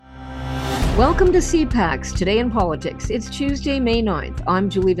Welcome to CPAC's Today in Politics. It's Tuesday, May 9th. I'm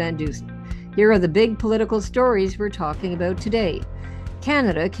Julie Van Dusen. Here are the big political stories we're talking about today.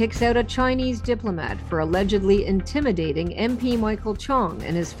 Canada kicks out a Chinese diplomat for allegedly intimidating MP Michael Chong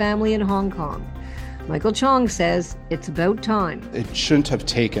and his family in Hong Kong. Michael Chong says it's about time. It shouldn't have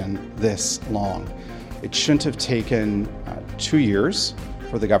taken this long. It shouldn't have taken 2 years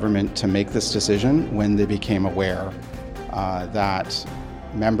for the government to make this decision when they became aware that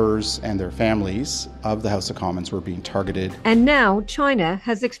members and their families of the House of Commons were being targeted. And now China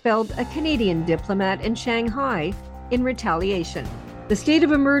has expelled a Canadian diplomat in Shanghai in retaliation. The state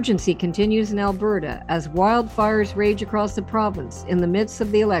of emergency continues in Alberta as wildfires rage across the province in the midst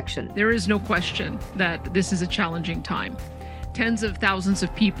of the election. There is no question that this is a challenging time. Tens of thousands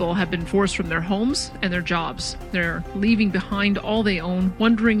of people have been forced from their homes and their jobs. They're leaving behind all they own,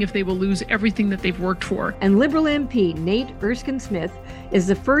 wondering if they will lose everything that they've worked for. And Liberal MP Nate Erskine-Smith is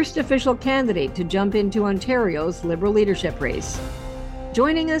the first official candidate to jump into Ontario's Liberal leadership race.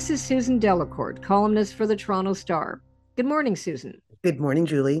 Joining us is Susan Delacourt, columnist for the Toronto Star. Good morning, Susan. Good morning,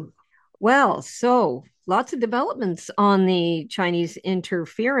 Julie. Well, so lots of developments on the Chinese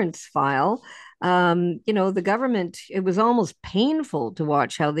interference file. The government, it was almost painful to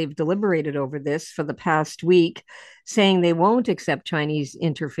watch how they've deliberated over this for the past week, saying they won't accept Chinese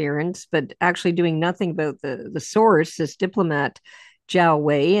interference, but actually doing nothing about the source, this diplomat, Zhao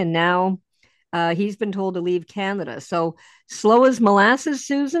Wei. And now he's been told to leave Canada. So slow as molasses,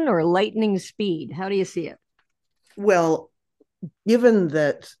 Susan, or lightning speed? How do you see it? Well, given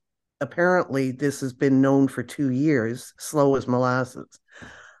that apparently this has been known for 2 years, slow as molasses,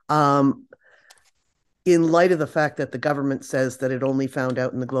 in light of the fact that the government says that it only found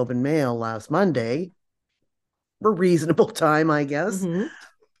out in the Globe and Mail last Monday, a reasonable time, I guess. Mm-hmm.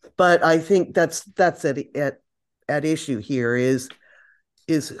 But I think that's at issue here is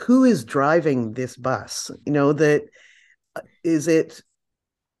who is driving this bus? That is it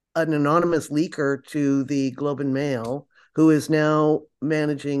an anonymous leaker to the Globe and Mail who is now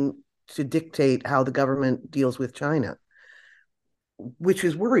managing to dictate how the government deals with China, which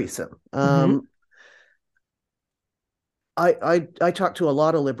is worrisome. Mm-hmm. I talked to a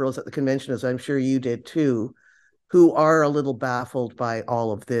lot of Liberals at the convention, as I'm sure you did too, who are a little baffled by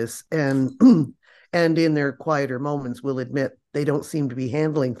all of this, and in their quieter moments will admit they don't seem to be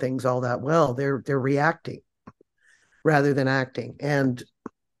handling things all that well. They're reacting rather than acting, and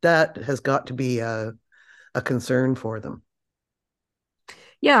that has got to be a concern for them.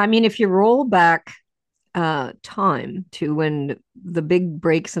 Yeah, I mean, if you roll back time to when the big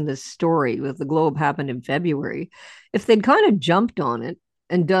breaks in this story with the Globe happened in February, if they'd kind of jumped on it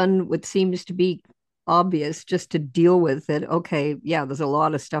and done what seems to be obvious just to deal with it, okay, yeah, there's a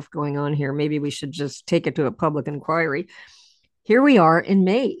lot of stuff going on here. Maybe we should just take it to a public inquiry. Here we are in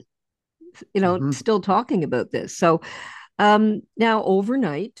May, still talking about this. So now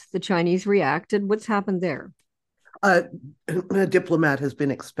overnight, the Chinese reacted. What's happened there? A diplomat has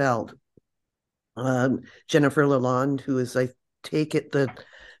been expelled. Jennifer Lalonde, who is, I take it,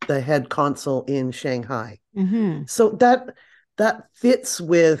 the head consul in Shanghai. Mm-hmm. So that fits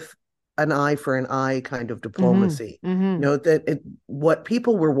with an eye for an eye kind of diplomacy. Mm-hmm. What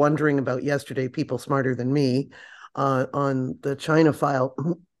people were wondering about yesterday, people smarter than me, on the China file,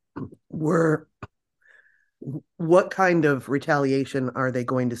 were what kind of retaliation are they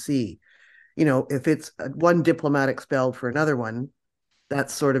going to see? If it's one diplomat expelled for another one,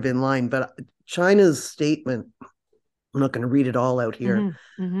 that's sort of in line. But China's statement, I'm not going to read it all out here,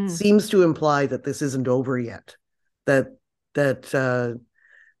 mm-hmm, mm-hmm. seems to imply that this isn't over yet, that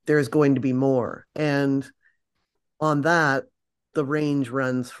there's going to be more. And on that, the range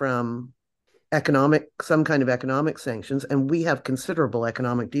runs from some kind of economic sanctions, and we have considerable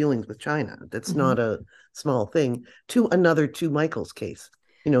economic dealings with China. That's mm-hmm. not a small thing, to another two Michaels case,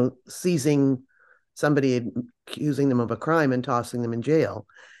 seizing somebody, accusing them of a crime and tossing them in jail.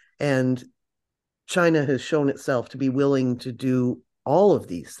 And China has shown itself to be willing to do all of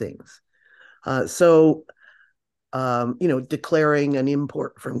these things. Declaring an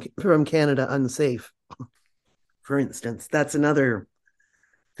import from Canada unsafe, for instance, that's another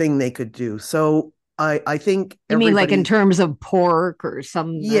thing they could do. So I think you mean like in terms of pork or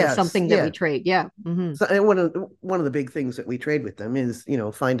something that we trade. Yeah. Mm-hmm. So, and one of the big things that we trade with them is,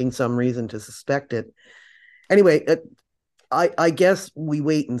 finding some reason to suspect it. Anyway, I guess we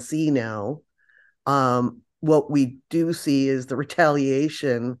wait and see now. What we do see is the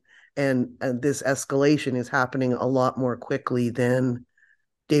retaliation and this escalation is happening a lot more quickly than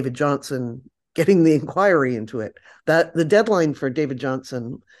David Johnston getting the inquiry into it. That the deadline for David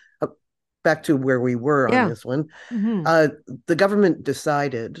Johnston, back to where we were on this one, mm-hmm. The government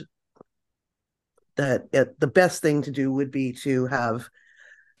decided the best thing to do would be to have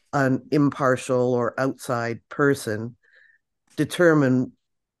an impartial or outside person determine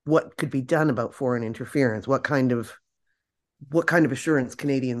what could be done about foreign interference, what kind of assurance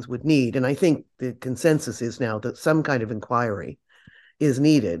Canadians would need. And I think the consensus is now that some kind of inquiry is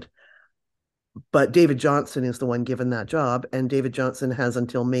needed. But David Johnston is the one given that job, and David Johnston has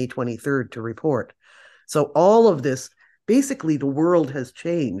until May 23rd to report. So all of this, basically, the world has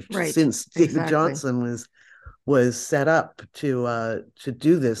changed since David Johnston was set up to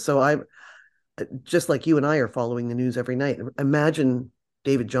do this. So I, just like you and I are following the news every night. Imagine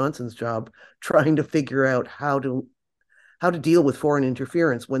David Johnston's job trying to figure out how to deal with foreign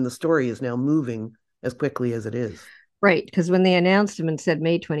interference when the story is now moving as quickly as it is. Right, because when they announced him and said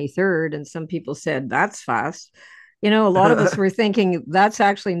May 23rd, and some people said that's fast, a lot of us were thinking that's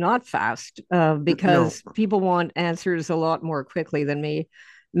actually not fast because people want answers a lot more quickly than May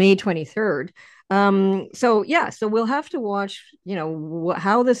 23rd. So we'll have to watch,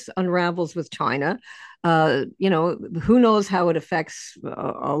 how this unravels with China. Who knows how it affects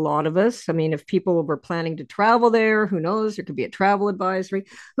a lot of us. I mean, if people were planning to travel there, who knows? There could be a travel advisory.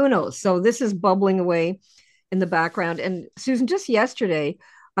 Who knows? So this is bubbling away in the background. And Susan, just yesterday,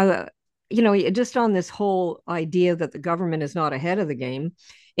 just on this whole idea that the government is not ahead of the game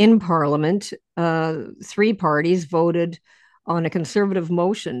in Parliament, three parties voted on a conservative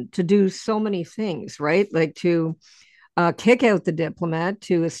motion to do so many things, right? Like to kick out the diplomat,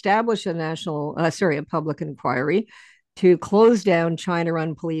 to establish a public inquiry, to close down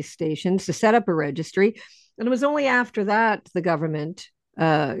China-run police stations, to set up a registry. And it was only after that the government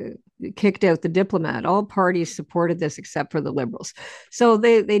kicked out the diplomat. All parties supported this except for the Liberals. So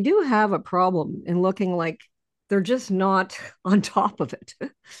they do have a problem in looking like they're just not on top of it.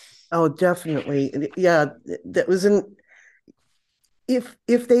 Oh, definitely. Yeah, that was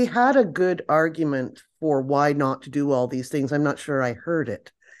if they had a good argument for why not to do all these things, I'm not sure I heard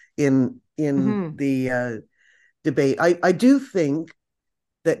it in the debate. I do think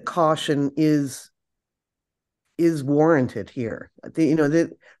that caution is warranted here.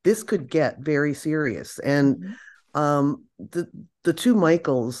 This could get very serious. And the two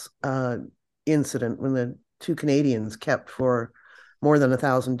Michaels incident, when the two Canadians kept for more than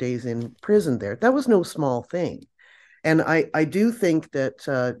 1,000 days in prison there, that was no small thing. And I do think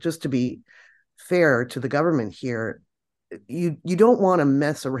that just to be fair to the government here, you don't want to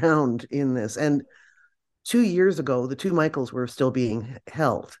mess around in this. And 2 years ago, the two Michaels were still being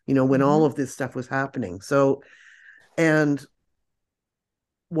held, when all of this stuff was happening. So, and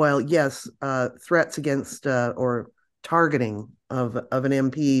while, yes, threats against or targeting of an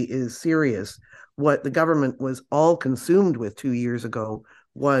MP is serious, what the government was all consumed with 2 years ago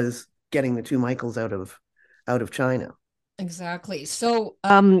was getting the two Michaels out of China. Exactly. So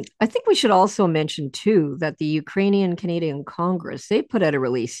I think we should also mention, too, that the Ukrainian Canadian Congress, they put out a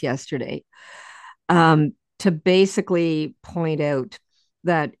release yesterday to basically point out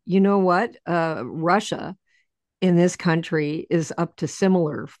that, Russia in this country is up to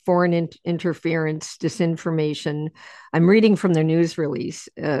similar foreign interference, disinformation. I'm reading from their news release.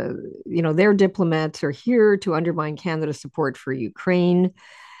 Their diplomats are here to undermine Canada's support for Ukraine.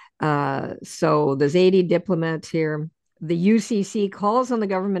 So there's 80 diplomats here. The UCC calls on the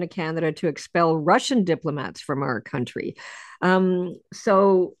government of Canada to expel Russian diplomats from our country.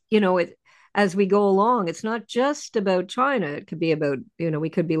 As we go along, it's not just about China. It could be about, we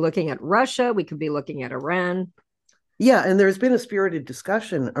could be looking at Russia. We could be looking at Iran. Yeah, and there's been a spirited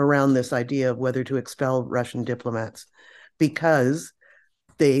discussion around this idea of whether to expel Russian diplomats, because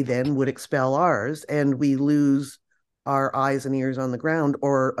they then would expel ours and we lose our eyes and ears on the ground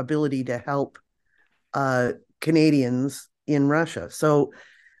or ability to help Canadians in Russia. So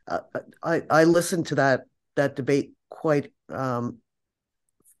I listened to that debate quite.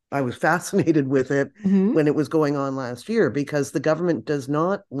 I was fascinated with it when it was going on last year, because the government does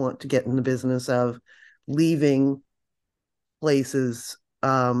not want to get in the business of leaving places,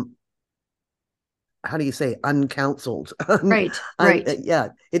 how do you say, uncounseled? Right. Yeah,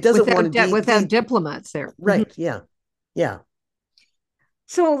 it doesn't want to without diplomats there. Right. Yeah.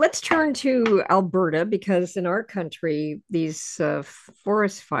 So let's turn to Alberta, because in our country, these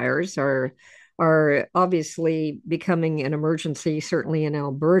forest fires are obviously becoming an emergency, certainly in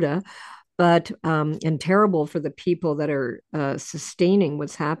Alberta, but and terrible for the people that are sustaining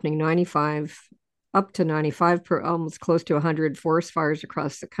what's happening. 95 up to 95 per almost close to 100 forest fires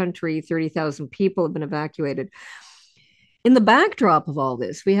across the country. 30,000 people have been evacuated. In the backdrop of all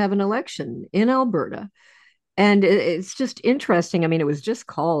this, we have an election in Alberta. And it's just interesting. I mean, it was just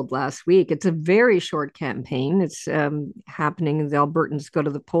called last week. It's a very short campaign. It's happening. The Albertans go to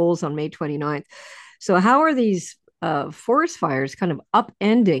the polls on May 29th. So, how are these forest fires kind of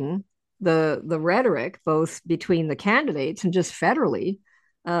upending the rhetoric, both between the candidates and just federally,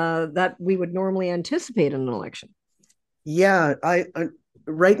 that we would normally anticipate in an election? Yeah, I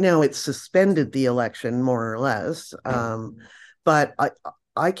right now it's suspended the election more or less, but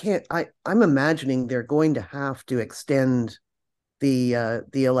I can't. I'm imagining they're going to have to extend the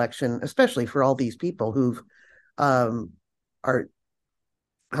election, especially for all these people who've are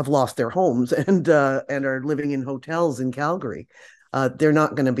have lost their homes and are living in hotels in Calgary. They're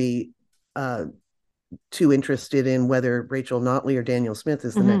not going to be too interested in whether Rachel Notley or Danielle Smith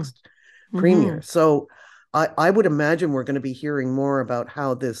is the next premier. So I would imagine we're going to be hearing more about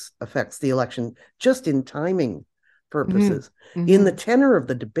how this affects the election just in timing purposes. In the tenor of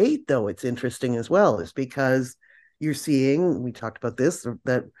the debate, though, it's interesting as well, is because you're seeing, we talked about this,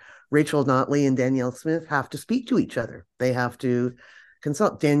 that Rachel Notley and Danielle Smith have to speak to each other. They have to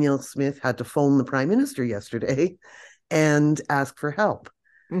consult. Danielle Smith had to phone the prime minister yesterday and ask for help.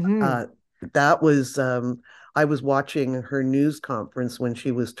 That was, I was watching her news conference when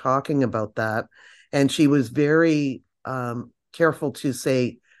she was talking about that, and she was very careful to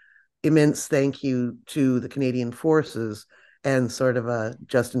say immense thank you to the Canadian forces and sort of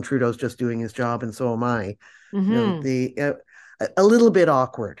Justin Trudeau's just doing his job and so am I. You know, a little bit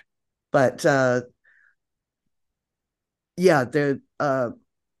awkward, but yeah, during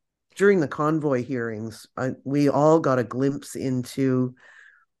the convoy hearings, we all got a glimpse into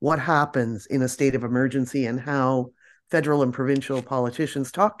what happens in a state of emergency and how federal and provincial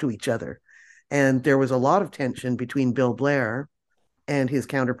politicians talk to each other. And there was a lot of tension between Bill Blair and his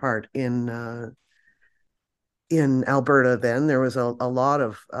counterpart in Alberta. Then there was a lot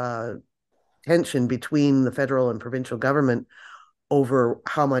of tension between the federal and provincial government over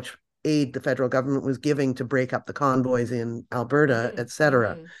how much aid the federal government was giving to break up the convoys in Alberta,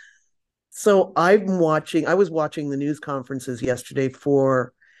 etc. So I was watching the news conferences yesterday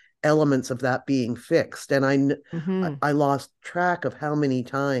for elements of that being fixed. And I lost track of how many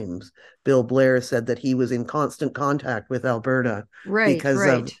times Bill Blair said that he was in constant contact with Alberta because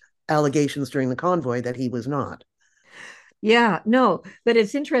of allegations during the convoy that he was not. Yeah, no, but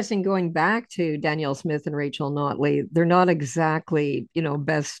it's interesting going back to Danielle Smith and Rachel Notley. They're not exactly,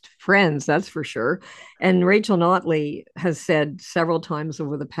 best friends, that's for sure. And Rachel Notley has said several times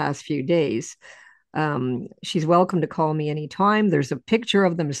over the past few days, she's welcome to call me anytime. There's a picture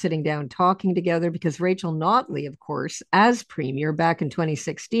of them sitting down talking together because Rachel Notley, of course, as premier back in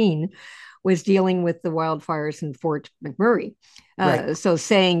 2016, was dealing with the wildfires in Fort McMurray. So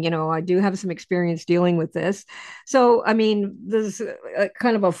saying, I do have some experience dealing with this. So, I mean, there's a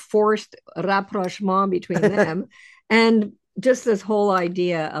kind of a forced rapprochement between them. And just this whole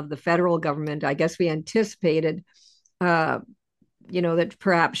idea of the federal government, I guess we anticipated, that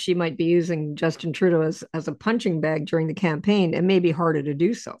perhaps she might be using Justin Trudeau as a punching bag during the campaign. It may be harder to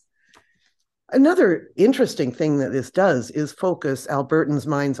do so. Another interesting thing that this does is focus Albertans'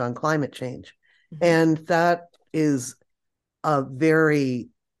 minds on climate change. And that is a very,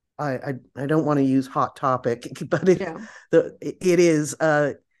 I don't want to use hot topic, but it is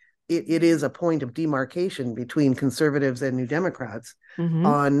a point of demarcation between conservatives and New Democrats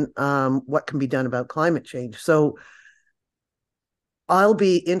on what can be done about climate change. So I'll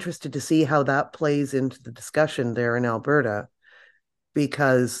be interested to see how that plays into the discussion there in Alberta,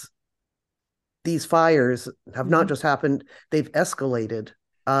 because these fires have not just happened, they've escalated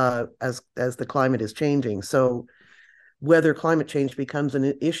as the climate is changing. So whether climate change becomes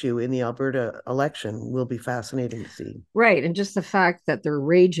an issue in the Alberta election will be fascinating to see. Right. And just the fact that they're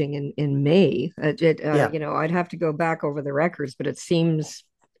raging in May, I'd have to go back over the records, but it seems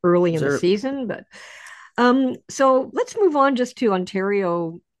early in the season. But so let's move on just to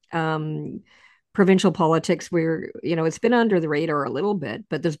Ontario provincial politics, where it's been under the radar a little bit,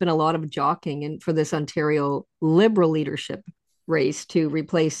 but there's been a lot of jockeying for this Ontario Liberal leadership race to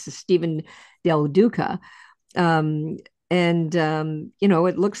replace Stephen Del Duca. It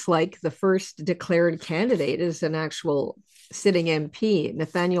looks like the first declared candidate is an actual sitting MP,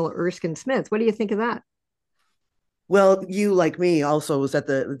 Nathaniel Erskine Smith. What do you think of that? Well, you, like me, also was at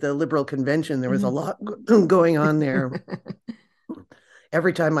the Liberal convention. There was a lot going on there.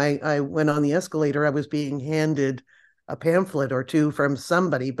 Every time I went on the escalator, I was being handed a pamphlet or two from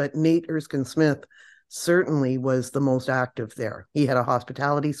somebody, but Nate Erskine Smith certainly was the most active there. He had a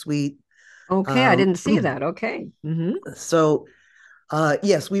hospitality suite. Okay, I didn't see that. Okay. So,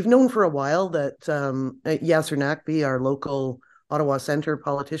 yes, we've known for a while that Yasser Naqvi, our local Ottawa Centre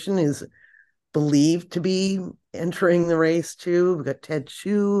politician, is believed to be entering the race too. We've got Ted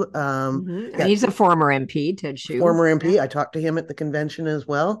Chu. And he's a former MP, Ted Chu. Former MP. I talked to him at the convention as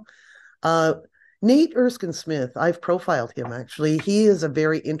well. Nate Erskine Smith, I've profiled him actually. He is a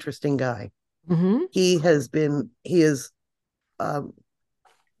very interesting guy. He is,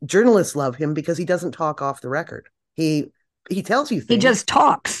 journalists love him because he doesn't talk off the record. He tells you things. He just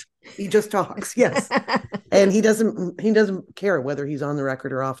talks. He just talks, yes. And he doesn't care whether he's on the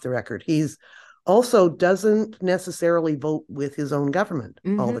record or off the record. He's also doesn't necessarily vote with his own government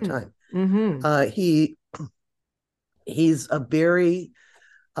all the time. He's a very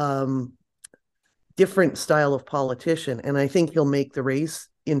different style of politician, and I think he'll make the race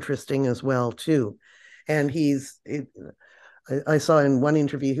interesting as well too. And I saw in one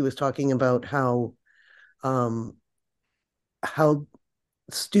interview he was talking about how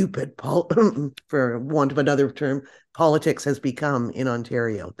stupid, for want of another term, politics has become in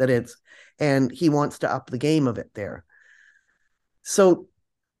Ontario. And he wants to up the game of it there. So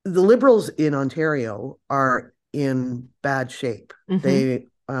the Liberals in Ontario are in bad shape. They're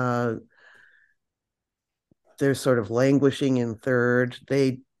sort of languishing in third.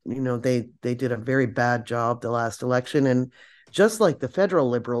 They did a very bad job the last election. And just like the federal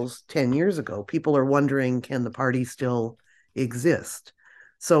Liberals 10 years ago, people are wondering, can the party still exist?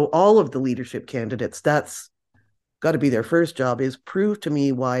 So all of the leadership candidates, that's got to be their first job, is prove to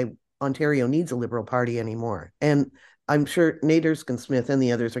me why Ontario needs a Liberal Party anymore. And I'm sure Nate Erskine Smith and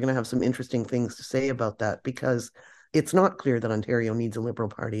the others are going to have some interesting things to say about that, because it's not clear that Ontario needs a Liberal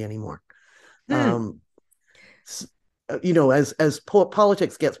Party anymore. As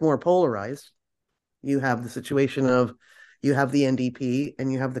politics gets more polarized, you have the situation of you have the NDP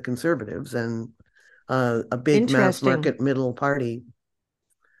and you have the Conservatives and a big mass market middle party.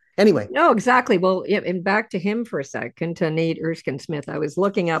 Anyway. No, exactly. Well, yeah, and back to him for a second, to Nate Erskine Smith. I was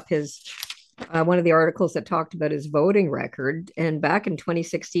looking up his one of the articles that talked about his voting record. And back in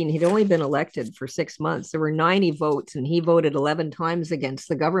 2016, he'd only been elected for 6 months. There were 90 votes, and he voted 11 times against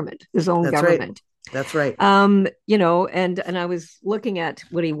the government, his own government. Right. That's right. And I was looking at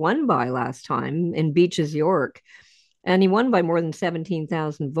what he won by last time in Beaches, York, and he won by more than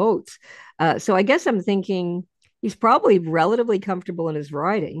 17,000 votes. So I guess I'm thinking he's probably relatively comfortable in his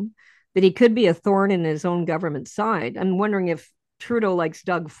riding, but he could be a thorn in his own government side. I'm wondering if Trudeau likes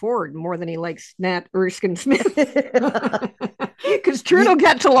Doug Ford more than he likes Nat Erskine Smith, because Trudeau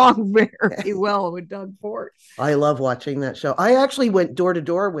gets along very well with Doug Ford. I love watching that show. I actually went door to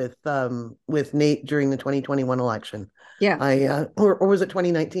door with Nate during the 2021 election. Yeah, or was it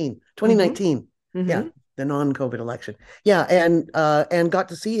 2019? 2019. Yeah, the non-COVID election. Yeah, and got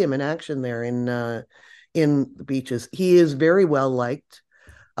to see him in action there in the Beaches. He is very well liked.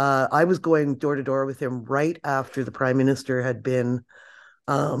 I was going door to door with him right after the Prime Minister had been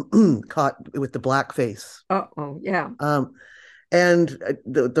caught with the blackface. Oh, yeah. And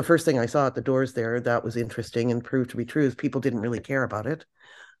the first thing I saw at the doors there that was interesting and proved to be true is people didn't really care about it.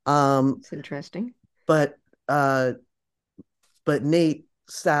 It's interesting. But Nate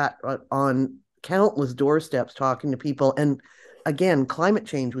sat on countless doorsteps talking to people. And again, climate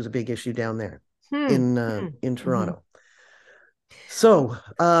change was a big issue down there in Toronto. So,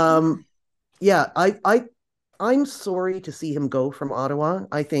 yeah, I'm sorry to see him go from Ottawa.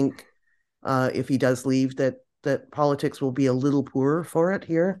 I think if he does leave, that politics will be a little poorer for it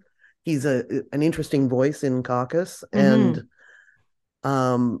here. He's an interesting voice in caucus, and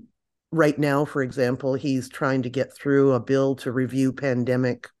right now, for example, he's trying to get through a bill to review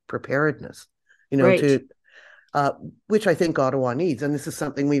pandemic preparedness. Right. Which I think Ottawa needs, and this is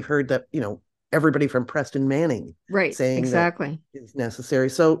something we've heard that everybody from Preston Manning saying exactly that is necessary.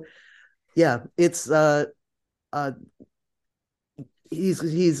 So yeah, it's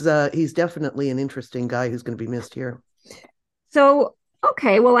he's definitely an interesting guy who's going to be missed here. So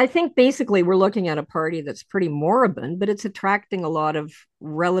okay, well, I think basically we're looking at a party that's pretty moribund, but it's attracting a lot of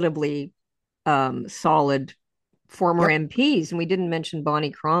relatively solid former MPs. And we didn't mention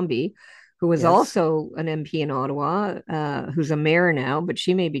Bonnie Crombie, who was also an MP in Ottawa, who's a mayor now, but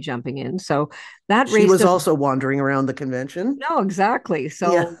she may be jumping in. So she was also wandering around the convention. No, exactly.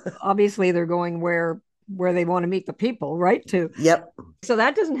 So obviously they're going where they want to meet the people, right? So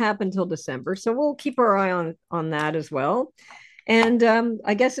that doesn't happen until December. So we'll keep our eye on that as well. And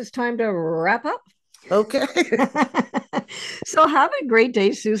I guess it's time to wrap up. Okay. So have a great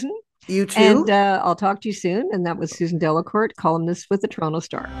day, Susan. You too. And I'll talk to you soon. And that was Susan Delacourt, columnist with the Toronto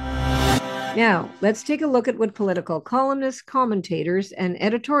Star. Now, let's take a look at what political columnists, commentators, and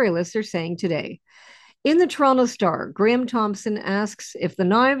editorialists are saying today. In the Toronto Star, Graham Thompson asks if the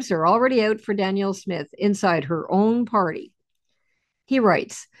knives are already out for Danielle Smith inside her own party. He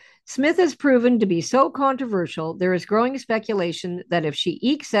writes, Smith has proven to be so controversial, there is growing speculation that if she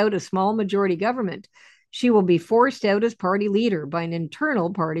ekes out a small majority government, she will be forced out as party leader by an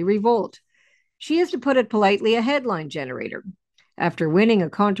internal party revolt. She is, to put it politely, a headline generator. After winning a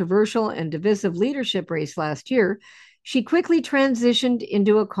controversial and divisive leadership race last year, she quickly transitioned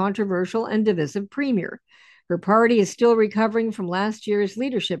into a controversial and divisive premier. Her party is still recovering from last year's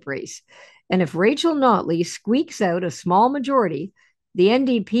leadership race. And if Rachel Notley squeaks out a small majority, the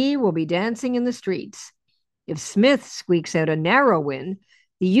NDP will be dancing in the streets. If Smith squeaks out a narrow win,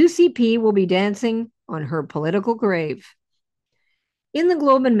 the UCP will be dancing on her political grave. In the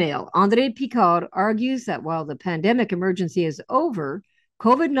Globe and Mail, André Picard argues that while the pandemic emergency is over,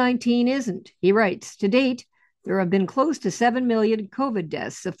 COVID-19 isn't. He writes, to date, there have been close to 7 million COVID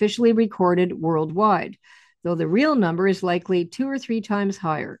deaths officially recorded worldwide, though the real number is likely 2 or 3 times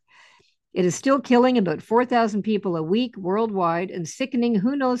higher. It is still killing about 4,000 people a week worldwide and sickening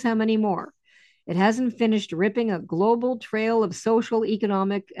who knows how many more. It hasn't finished ripping a global trail of social,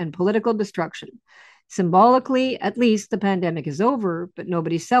 economic, and political destruction. Symbolically, at least, the pandemic is over, but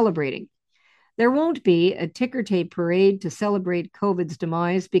nobody's celebrating. There won't be a ticker tape parade to celebrate COVID's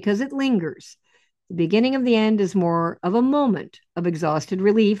demise because it lingers. The beginning of the end is more of a moment of exhausted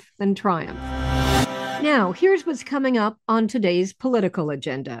relief than triumph. Now, here's what's coming up on today's political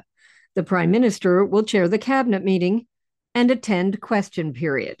agenda. The Prime Minister will chair the cabinet meeting and attend question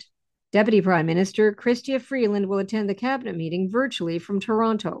period. Deputy Prime Minister Chrystia Freeland will attend the cabinet meeting virtually from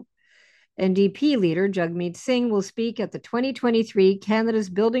Toronto. NDP leader Jagmeet Singh will speak at the 2023 Canada's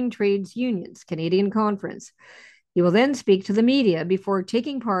Building Trades Unions Canadian Conference. He will then speak to the media before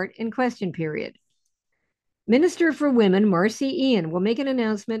taking part in question period. Minister for Women Marcy Ian will make an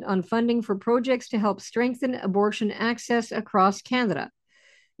announcement on funding for projects to help strengthen abortion access across Canada.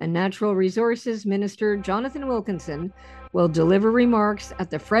 And Natural Resources Minister Jonathan Wilkinson will deliver remarks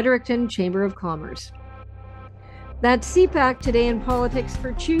at the Fredericton Chamber of Commerce. That's CPAC Today in Politics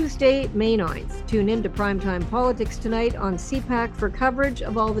for Tuesday, May 9th. Tune in to Primetime Politics tonight on CPAC for coverage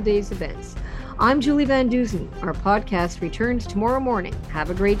of all the day's events. I'm Julie Van Dusen. Our podcast returns tomorrow morning.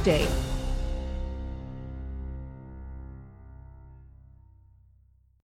 Have a great day.